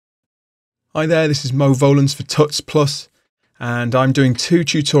Hi there, this is Mo Volans for Tuts Plus, and I'm doing 2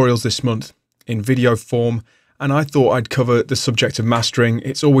 tutorials this month in video form, and I thought I'd cover the subject of mastering.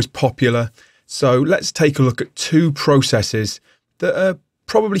 It's always popular, so let's take a look at 2 processes that are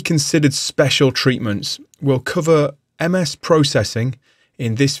probably considered special treatments. We'll cover MS processing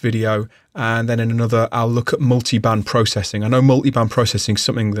in this video, and then in another I'll look at multiband processing. I know multiband processing is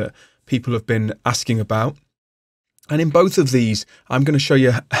something that people have been asking about. And in both of these, I'm going to show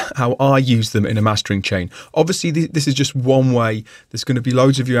you how I use them in a mastering chain. Obviously, this is just one way. There's going to be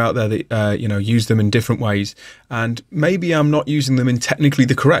loads of you out there that use them in different ways. And maybe I'm not using them in technically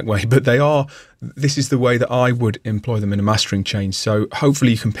the correct way, but they are. This is the way that I would employ them in a mastering chain. So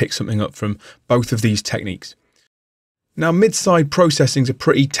hopefully you can pick something up from both of these techniques. Now, mid-side processing is a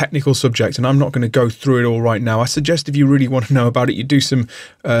pretty technical subject, and I'm not going to go through it all right now. I suggest if you really want to know about it, you do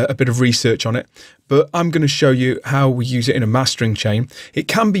a bit of research on it. But I'm going to show you how we use it in a mastering chain. It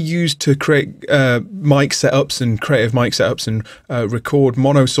can be used to create mic setups and creative mic setups and record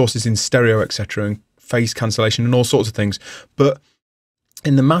mono sources in stereo, etc., and phase cancellation and all sorts of things. But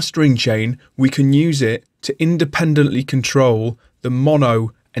in the mastering chain, we can use it to independently control the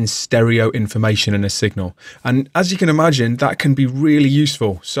mono and stereo information in a signal. And as you can imagine, that can be really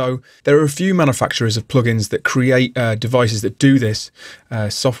useful. So there are a few manufacturers of plugins that create devices that do this,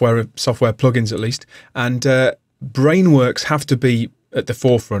 software plugins at least, and Brainworx have to be at the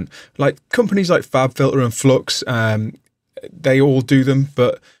forefront. Like companies like FabFilter and Flux, they all do them,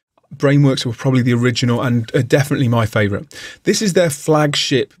 but Brainworx were probably the original and definitely my favorite. This is their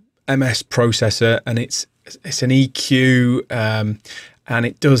flagship MS processor, and it's an EQ, and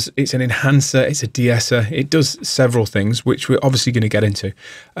it's an enhancer, it's a de-esser, it does several things, which we're obviously going to get into.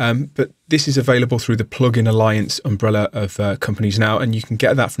 But this is available through the Plugin Alliance umbrella of companies now, and you can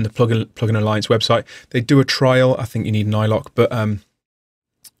get that from the Plugin Alliance website. They do a trial. I think you need an iLock, but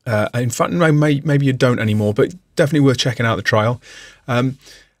in fact, no, maybe you don't anymore, but definitely worth checking out the trial. And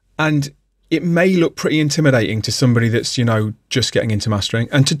it may look pretty intimidating to somebody that's, just getting into mastering.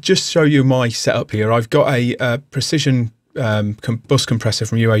 And to just show you my setup here, I've got a precision bus compressor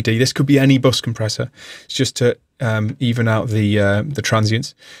from UAD. This could be any bus compressor. It's just to even out the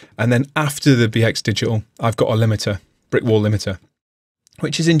transients. And then after the BX Digital, I've got a limiter, brick wall limiter,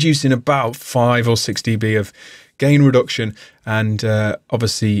 which is inducing about 5 or 6 dB of gain reduction, and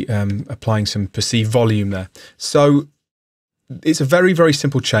obviously applying some perceived volume there. So it's a very, very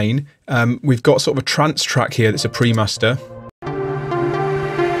simple chain. We've got sort of a trance track here that's a pre-master.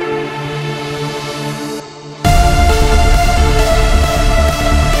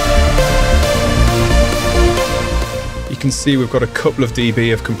 You can see we've got a couple of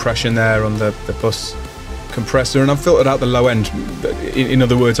dB of compression there on the bus compressor, and I've filtered out the low end. In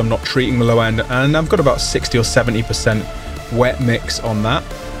other words, I'm not treating the low end, and I've got about 60 or 70% wet mix on that.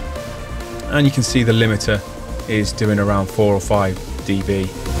 And you can see the limiter is doing around 4 or 5 dB.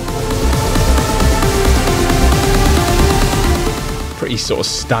 Pretty sort of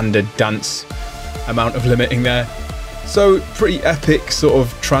standard dance amount of limiting there. So pretty epic sort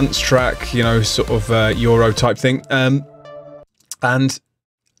of trance track, sort of Euro type thing. And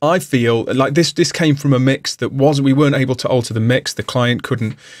I feel like this came from a mix that we weren't able to alter the mix. The client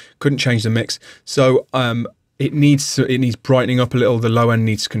couldn't change the mix. So it needs brightening up a little. The low end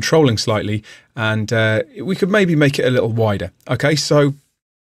needs controlling slightly, and we could maybe make it a little wider. Okay, so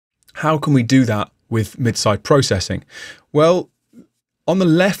how can we do that with mid-side processing? Well, on the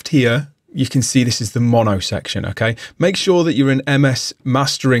left here, you can see this is the mono section. Okay, make sure that you're in MS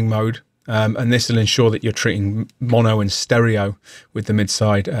mastering mode, and this will ensure that you're treating mono and stereo with the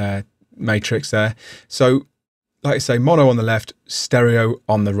mid-side matrix there. So, like I say, mono on the left, stereo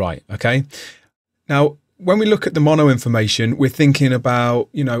on the right. Okay, now when we look at the mono information, we're thinking about,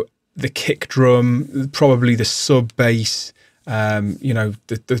 the kick drum, probably the sub bass,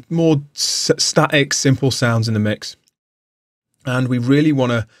 the more static, simple sounds in the mix. And we really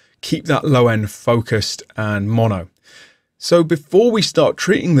want to keep that low end focused and mono. So before we start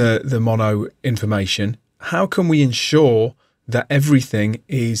treating the mono information, how can we ensure that everything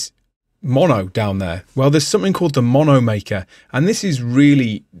is mono down there? Well, there's something called the Mono Maker, and this is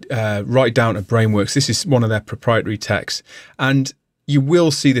really right down to Brainworx. This is one of their proprietary techs, and you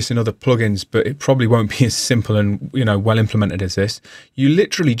will see this in other plugins, but it probably won't be as simple and well implemented as this. You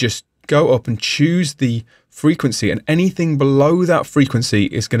literally just go up and choose the frequency, and anything below that frequency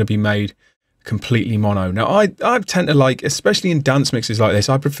is going to be made completely mono. Now I tend to like, especially in dance mixes like this,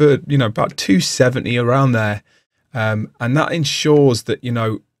 I prefer about 270 around there, and that ensures that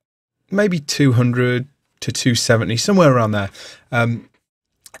maybe 200 to 270, somewhere around there.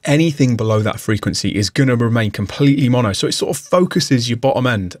 anything below that frequency is going to remain completely mono. So it sort of focuses your bottom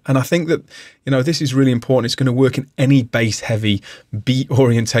end. And I think that, this is really important. It's going to work in any bass heavy, beat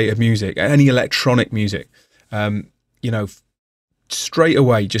orientated music, any electronic music. Straight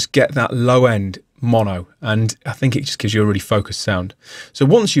away, just get that low end mono. And I think it just gives you a really focused sound. So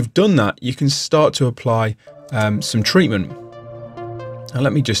once you've done that, you can start to apply some treatment. Now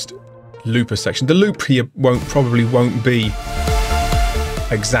let me just loop a section. The loop here probably won't be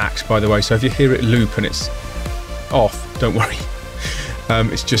exact, by the way, so if you hear it loop and it's off, don't worry.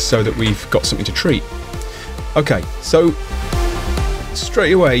 It's just so that we've got something to treat. Okay, so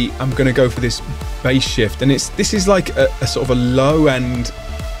straight away I'm going to go for this bass shift, and this is like a sort of a low end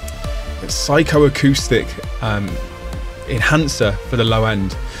psychoacoustic enhancer for the low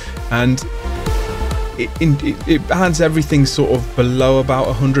end, and it adds everything sort of below about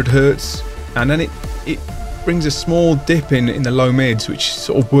 100 Hertz, and then it brings a small dip in the low mids, which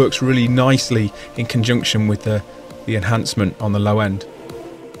sort of works really nicely in conjunction with the enhancement on the low end.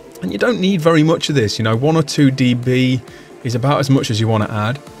 And you don't need very much of this, 1 or 2 dB is about as much as you want to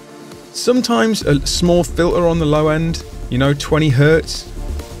add. Sometimes a small filter on the low end, 20 Hertz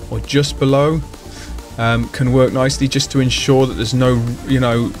or just below, can work nicely, just to ensure that there's no,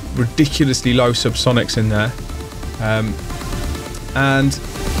 ridiculously low subsonics in there.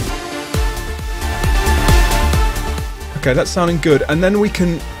 Okay, that's sounding good. And then we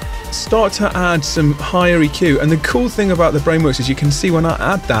can start to add some higher EQ. And the cool thing about the Brainworx is you can see when I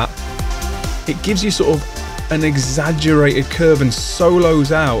add that, it gives you sort of an exaggerated curve and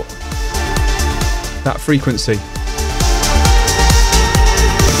solos out that frequency.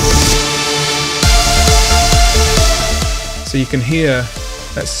 So you can hear,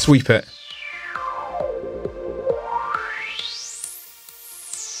 let's sweep it.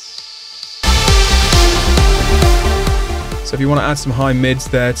 So if you want to add some high mids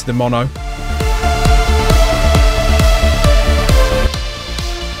there to the mono.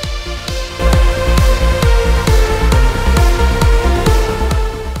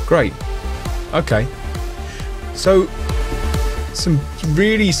 Great. Okay. So some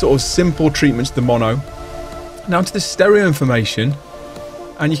really sort of simple treatments to the mono. Now to the stereo information,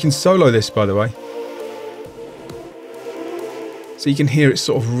 and you can solo this, by the way. So you can hear it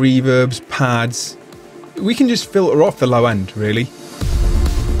sort of reverbs, pads. We can just filter off the low end, really,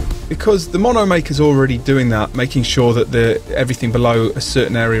 because the mono maker's already doing that, making sure that everything below a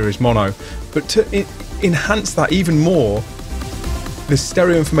certain area is mono. But to enhance that even more, the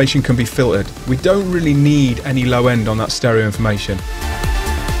stereo information can be filtered. We don't really need any low end on that stereo information.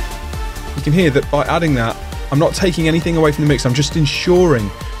 You can hear that by adding that, I'm not taking anything away from the mix, I'm just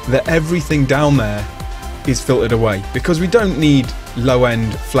ensuring that everything down there is filtered away, because we don't need low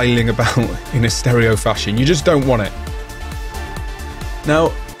end flailing about in a stereo fashion. You just don't want it.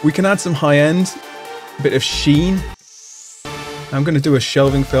 Now we can add some high end, a bit of sheen. I'm going to do a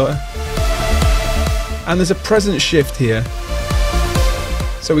shelving filter, and there's a presence shift here,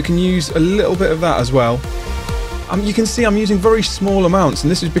 so we can use a little bit of that as well. You can see I'm using very small amounts,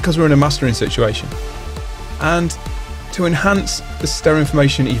 and this is because we're in a mastering situation. And to enhance the stereo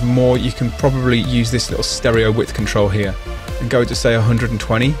information even more, you can probably use this little stereo width control here and go to say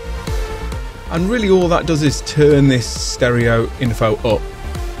 120. And really all that does is turn this stereo info up,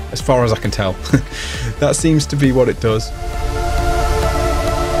 as far as I can tell. That seems to be what it does.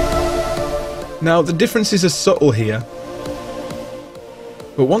 Now the differences are subtle here,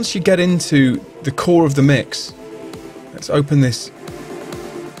 but once you get into the core of the mix, let's open this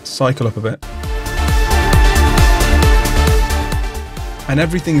cycle up a bit. And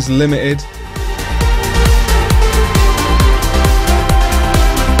everything's limited.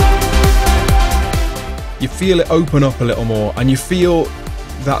 You feel it open up a little more, and you feel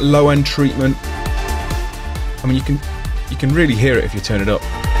that low end treatment. I mean, you can really hear it if you turn it up.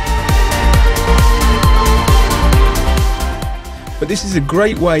 But this is a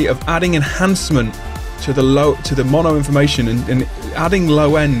great way of adding enhancement to the mono information and adding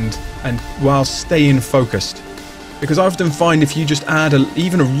low end, and while staying focused. Because I often find if you just add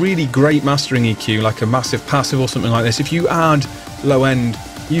even a really great mastering EQ, like a massive passive or something like this, if you add low end,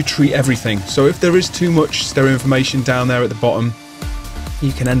 you treat everything. So if there is too much stereo information down there at the bottom,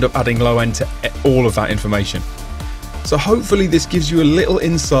 you can end up adding low end to all of that information. So hopefully this gives you a little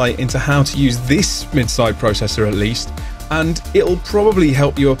insight into how to use this mid-side processor at least, and it'll probably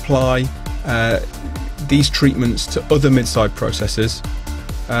help you apply these treatments to other mid-side processors.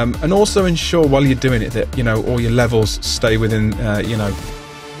 And also ensure while you're doing it that all your levels stay within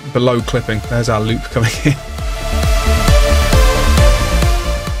below clipping. There's our loop coming in.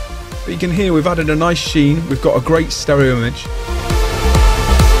 But you can hear we've added a nice sheen. We've got a great stereo image.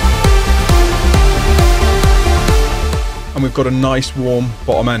 and we've got a nice warm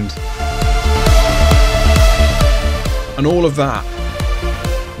bottom end. And all of that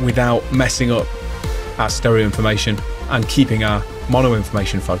without messing up our stereo information and keeping our mono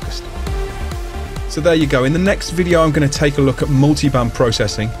information focused. So there you go. In the next video, I'm going to take a look at multiband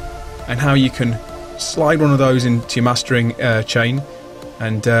processing and how you can slide one of those into your mastering chain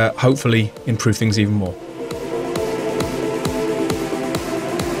and hopefully improve things even more.